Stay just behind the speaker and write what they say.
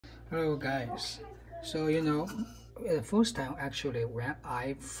Hello guys. So the first time actually when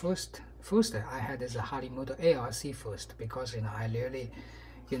I first I had this Harimoto ALC first, because I really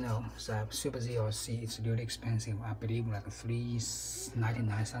the Super ZLC is really expensive. I believe like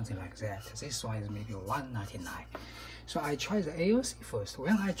 $3.99, something like that. This one is maybe $1.99. So I tried the ALC first.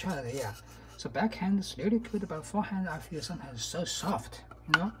 When I tried it, so backhand is really good, but forehand I feel sometimes so soft,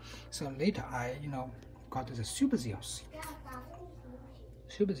 So later I got the Super ZLC.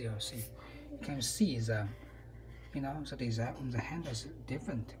 Super ZLC. You can see the the design on the hand is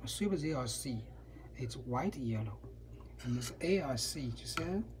different. Super ZLC it's white yellow, and this ALC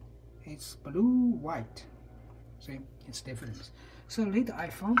it's blue white. So it's different. So later I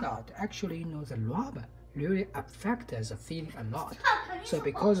found out actually the rubber really affects the feeling a lot. So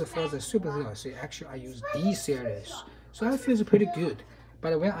because for the Super ZLC actually I use D series, so I feel pretty good.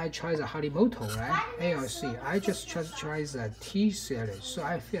 But when I try the Harimoto, right, ALC, I just try the T series, so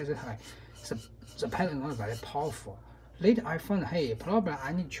I feel that the pattern is not very powerful. Later I found, hey, probably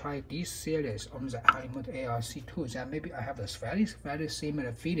I need to try D series on the Harimoto ALC too. Then maybe I have this very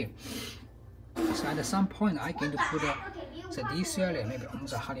similar feeling. So at some point I going to put the D series maybe on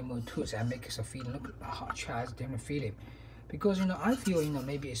the Harimoto too. That makes the feeling try a different feeling. Because I feel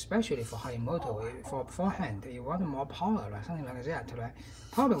maybe especially for Harimoto, for forehand you want more power, right? Something like that, right?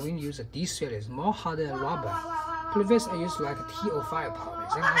 Probably when you use a D series, more harder rubber. Previous I used like a T05 probably,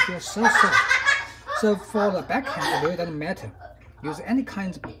 then I feel so soft. So for the backhand it really doesn't matter. Use any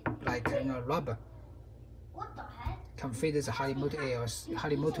kind of like rubber. Can fit the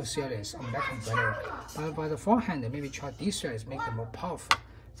Harimoto series on backhand better. But for the forehand maybe try D series, make it more powerful.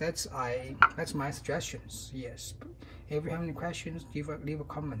 That's my suggestions. Yes. If you have any questions, leave a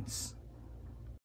comments.